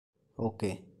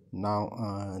Okay,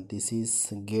 now this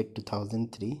is GATE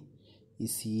 2003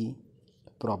 ECE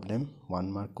problem,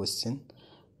 1 mark question.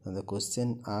 Now the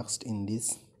question asked in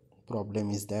this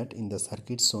problem is that in the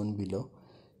circuit shown below,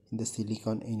 the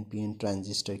silicon NPN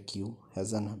transistor Q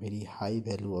has a very high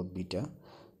value of beta.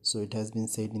 So it has been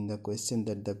said in the question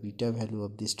that the beta value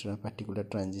of this particular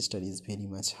transistor is very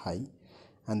much high,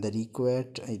 and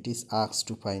it is asked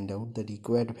to find out the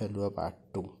required value of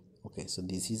R2. Okay, so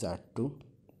this is R2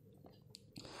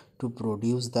 to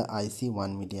produce the IC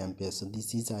 1 milliampere. So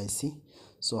this is IC.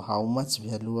 So how much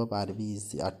value of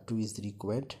R2 is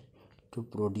required to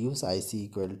produce IC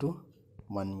equal to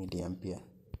 1 milliampere?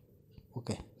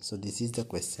 Okay, so this is the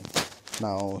question.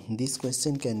 Now this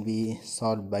question can be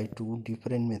solved by two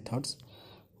different methods.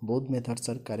 Both methods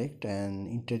are correct and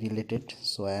interrelated,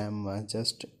 so I am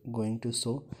just going to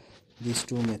show these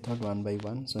two methods one by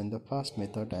one. So in the first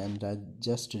method I am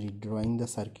just redrawing the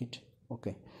circuit.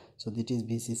 Okay, so this is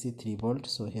VCC 3 volt.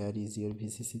 So here is your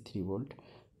VCC 3 volt.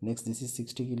 Next, this is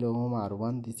 60 kilo ohm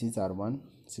R1. This is R1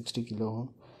 60 kilo ohm.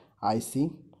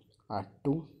 IC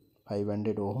R2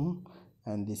 500 ohm,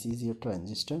 and this is your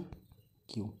transistor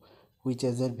Q, which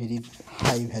has a very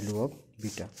high value of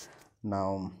beta.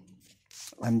 Now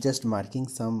I'm just marking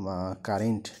some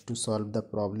current to solve the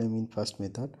problem in first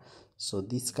method. So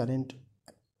this current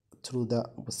through the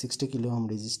 60 kilo ohm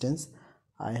resistance,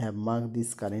 I have marked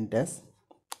this current as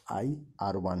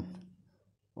IR1.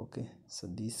 Okay, so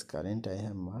this current I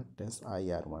have marked as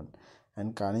IR1,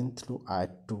 and current through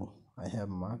R2 I have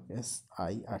marked as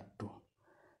IR2,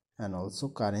 and also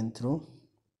current through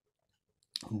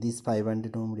this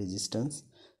 500 ohm resistance,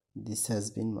 this has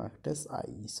been marked as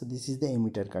IE. So this is the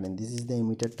emitter current, this is the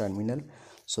emitter terminal.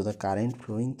 So the current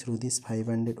flowing through this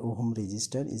 500 ohm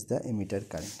resistor is the emitter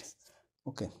current.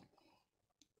 Okay,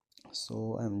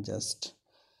 so I'm just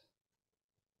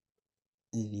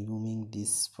removing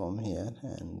this from here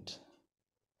and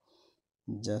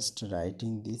just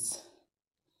writing this,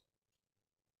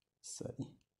 sorry.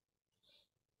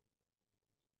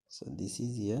 So this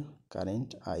is here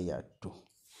current IR2.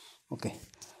 Okay,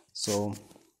 so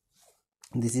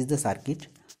this is the circuit.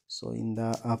 So in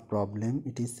the problem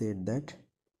it is said that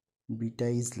beta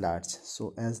is large.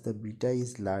 So as the beta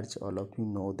is large, all of you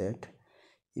know that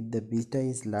if the beta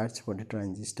is large for the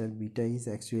transistor, beta is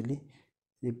actually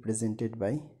represented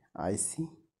by IC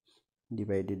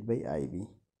divided by IB.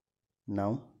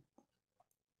 Now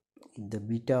if the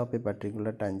beta of a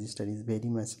particular transistor is very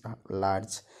much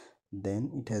large, then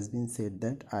it has been said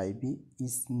that IB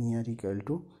is near equal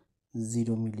to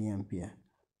 0 milliampere.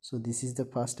 So this is the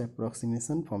first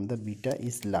approximation from the beta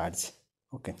is large.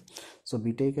 Okay, so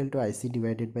beta equal to IC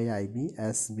divided by IB.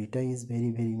 As beta is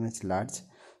very much large,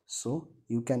 so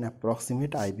you can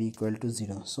approximate IB equal to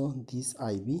 0. So this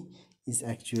IB is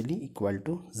actually equal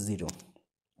to 0.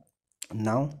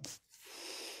 Now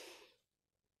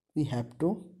we have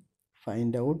to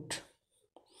find out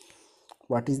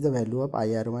what is the value of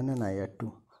IR1 and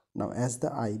IR2. Now as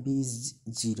the IB is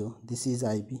 0, this is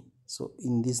IB. So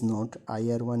in this note,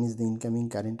 IR1 is the incoming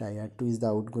current, IR2 is the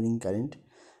outgoing current,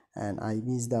 and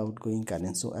IB is the outgoing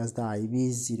current. So as the IB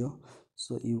is 0,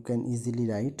 so you can easily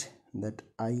write that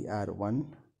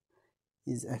IR1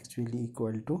 is actually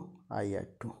equal to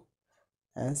IR2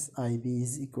 as IB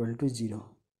is equal to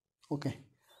 0. Okay,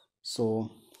 so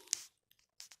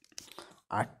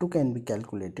R2 can be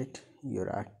calculated, your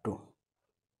R2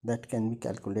 that can be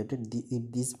calculated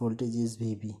if this voltage is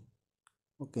VB.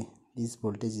 Okay, this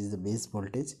voltage is the base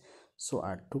voltage, so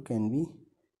R2 can be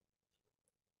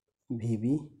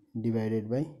VB divided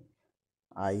by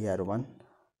IR1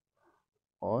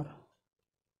 or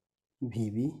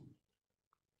VB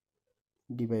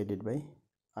divided by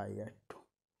IR2.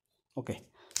 Okay,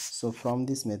 so from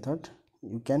this method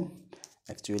you can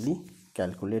actually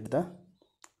calculate the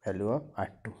value of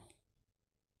R2.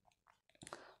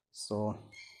 So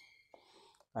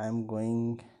I am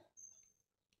going,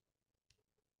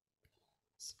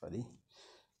 sorry,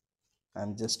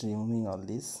 I'm just removing all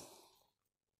this.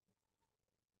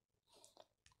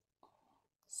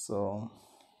 So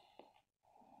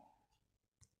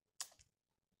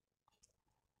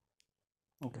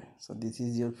okay, so this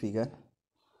is your figure,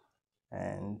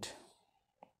 and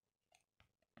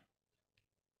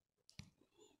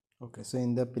okay, so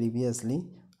in the previously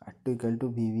R2 equal to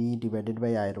VB divided by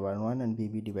IR11 and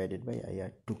VB divided by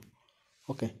IR2.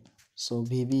 Okay, so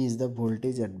VB is the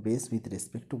voltage at base with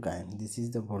respect to ground. This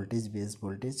is the voltage, base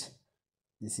voltage.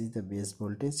 This is the base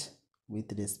voltage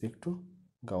with respect to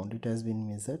ground. It has been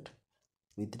measured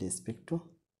with respect to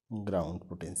ground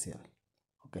potential.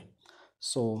 Okay,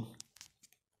 so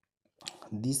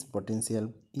this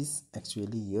potential is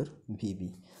actually your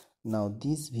VB. Now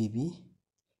this VB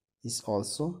is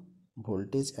also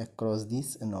voltage across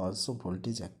this and also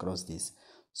voltage across this.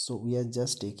 So we are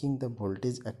just taking the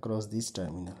voltage across this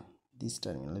terminal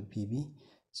VB.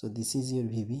 So this is your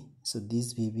VB. So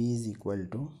this VB is equal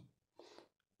to,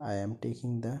 I am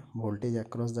taking the voltage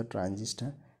across the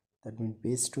transistor, that means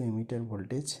base to emitter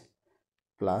voltage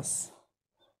plus,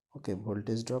 okay,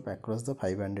 voltage drop across the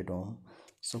 500 ohm.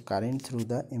 So current through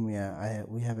the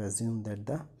we have assumed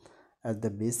that as the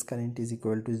base current is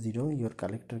equal to 0, your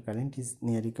collector current is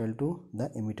near equal to the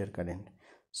emitter current.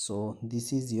 So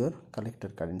this is your collector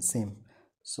current, same.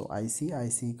 So IC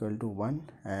equal to 1,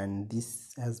 and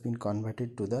this has been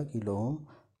converted to the kilo ohm.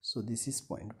 So this is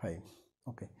 0.5.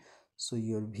 Okay, so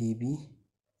your VB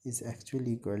is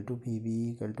actually equal to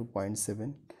VB equal to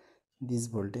 0.7. This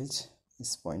voltage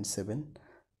is 0.7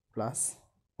 plus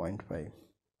 0.5.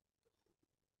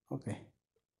 Okay,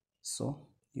 so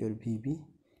your VB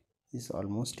is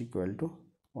almost equal to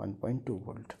 1.2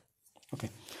 volt. Okay,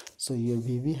 so your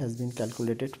VB has been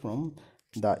calculated from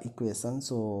the equation.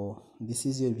 So this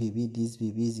is your VB. This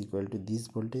VB is equal to this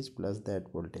voltage plus that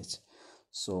voltage.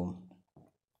 So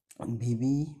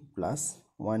VB plus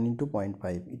 1 into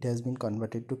 0.5, it has been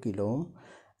converted to kilo ohm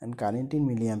and current in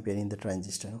milliampere in the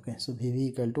transistor. Okay, so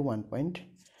VB equal to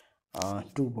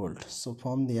 1.2 volt. So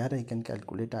from there I can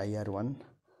calculate IR1.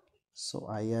 So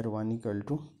IR1 equal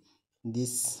to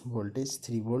this voltage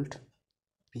 3 volt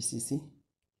PCC.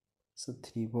 So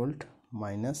 3 volt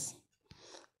minus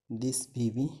this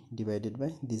VB divided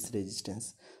by this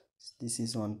resistance. This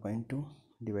is 1.2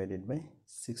 divided by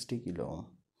 60 kilo ohm.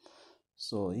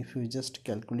 So if you just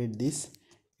calculate this,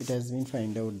 it has been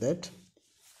find out that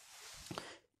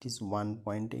it is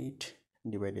 1.8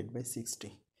 divided by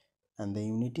 60, and the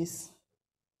unit is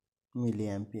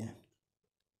milliampere.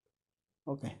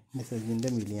 Okay, this has been the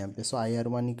milliampere. So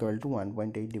IR1 equal to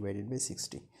 1.8 divided by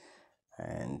 60,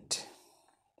 and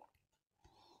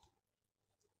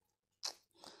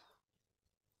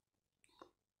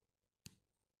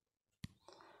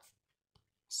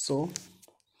so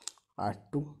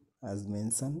R2, as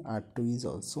mentioned, R2 is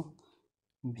also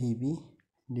VB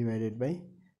divided by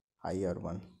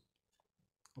IR1.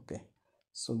 Okay,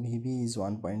 so VB is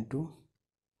 1.2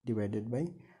 divided by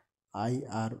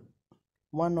IR1,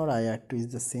 or IR2 is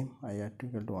the same. IR2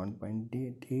 equal to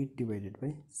 1.8 divided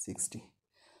by 60.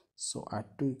 So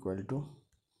R2 equal to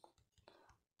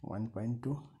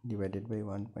 1.2 divided by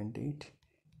 1.8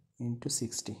 into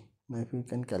 60. Now if you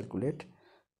can calculate,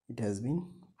 it has been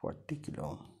 40 kilo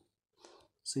ohm.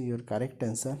 So your correct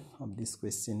answer of this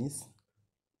question is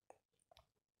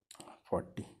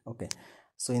 40. Okay,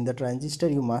 so in the transistor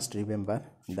you must remember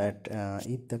that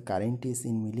if the current is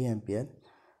in milliampere,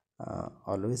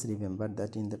 always remember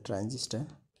that in the transistor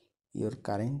your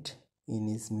current in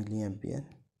is milliampere.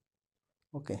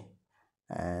 Okay,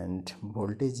 and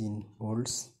voltage in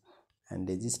volts and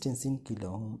resistance in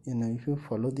kilo ohm. If you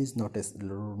follow this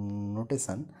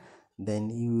notation, then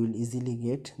you will easily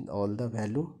get all the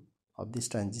value of this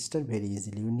transistor very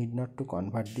easily. You need not to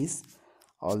convert this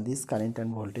all these current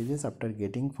and voltages after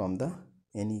getting from the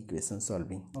any equation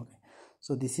solving. Okay,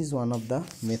 so this is one of the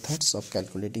methods of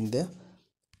calculating the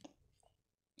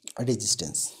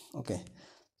resistance. Okay,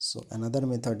 so another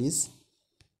method is,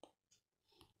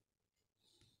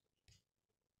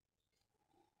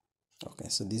 okay,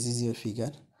 so this is your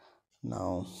figure.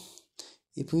 Now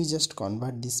if we just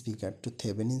convert this figure to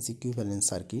Thevenin's equivalent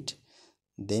circuit,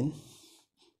 then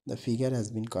the figure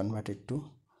has been converted to,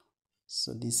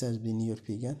 so this has been your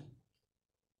figure,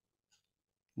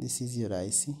 this is your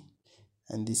IC,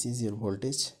 and this is your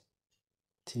voltage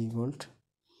 3 volt,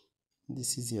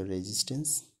 this is your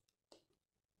resistance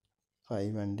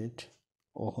 500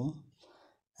 ohm,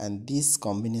 and this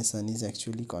combination is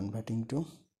actually converting to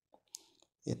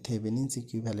a Thevenin's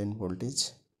equivalent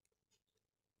voltage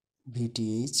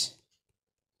VTH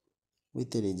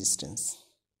with a resistance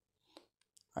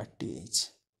RTH.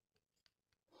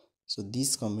 So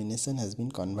this combination has been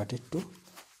converted to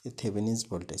a Thevenin's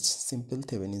voltage, simple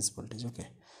Thevenin's voltage. Okay,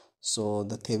 so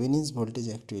the Thevenin's voltage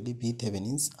actually V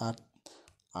Thevenin's R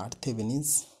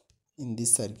Thevenin's in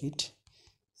this circuit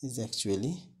is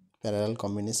actually parallel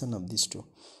combination of these two.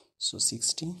 So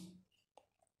 60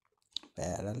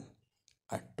 parallel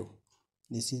R2.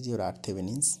 This is your R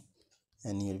Thevenin's,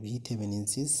 and your V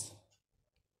Thevenin's is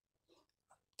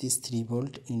this 3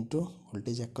 volt into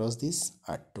voltage across this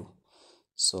R2.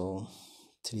 So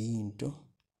 3 into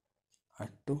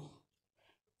R2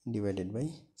 divided by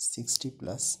 60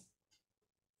 plus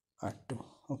R2.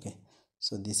 Okay,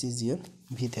 so this is your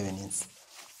V Thevenin's.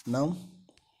 Now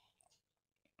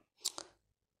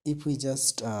if we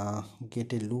just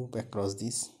get a loop across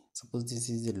this, suppose this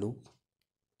is a loop.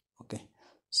 Okay,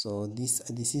 so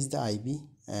this is the IB,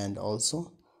 and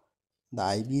also the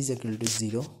IB is equal to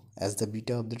 0 as the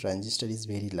beta of the transistor is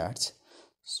very large.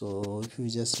 So if you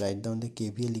just write down the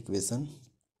KVL equation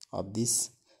of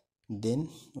this, then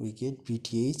we get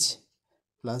VTH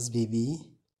plus VBE,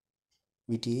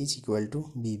 VTH equal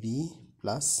to VBE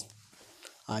plus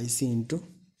IC into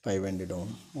 500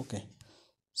 ohm. Okay,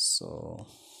 so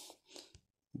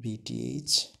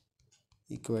VTH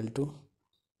equal to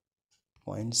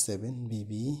 0.7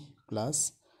 VBE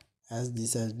plus, as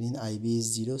this has been IB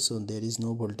is 0, so there is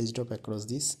no voltage drop across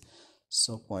this,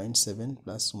 so 0.7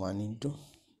 plus 1 into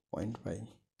 0.5.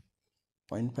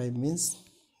 0.5 means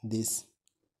this,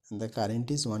 and the current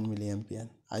is 1 milliampere.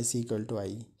 IC equal to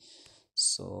IE,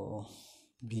 so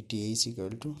VTH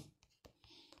equal to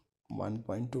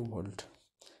 1.2 volt,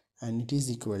 and it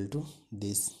is equal to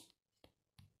this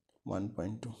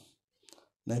 1.2.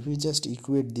 Now if you just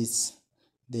equate this,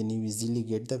 then you easily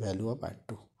get the value of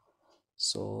R2.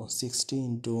 So 60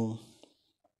 into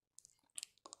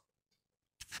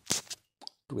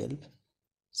 12,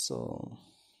 so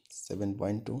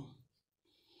 7.2,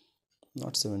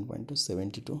 not 7.2,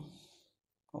 72.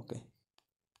 Okay,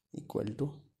 equal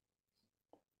to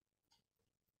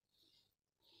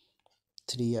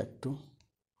 3R2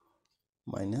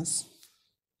 minus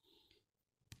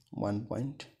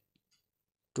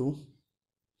 1.2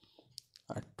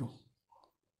 R2,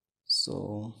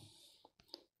 so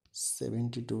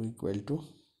 72 equal to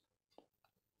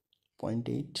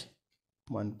 0.8,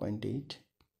 1.8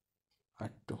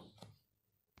 R2.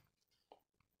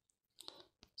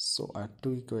 So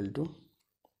R2 equal to,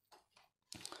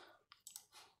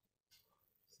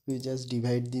 we just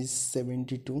divide this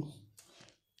 72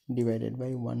 divided by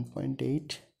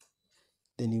 1.8,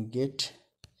 then you get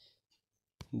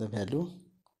the value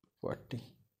 40,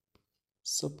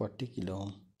 so 40 kilo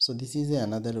ohm. So this is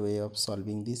another way of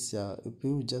solving this. If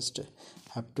you just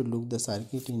have to look the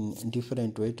circuit in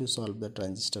different way to solve the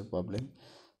transistor problem.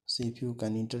 So if you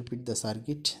can interpret the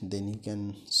circuit, then you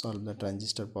can solve the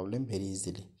transistor problem very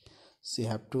easily. So you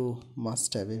have to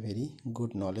must have a very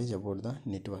good knowledge about the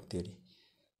network theory.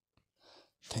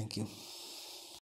 Thank you.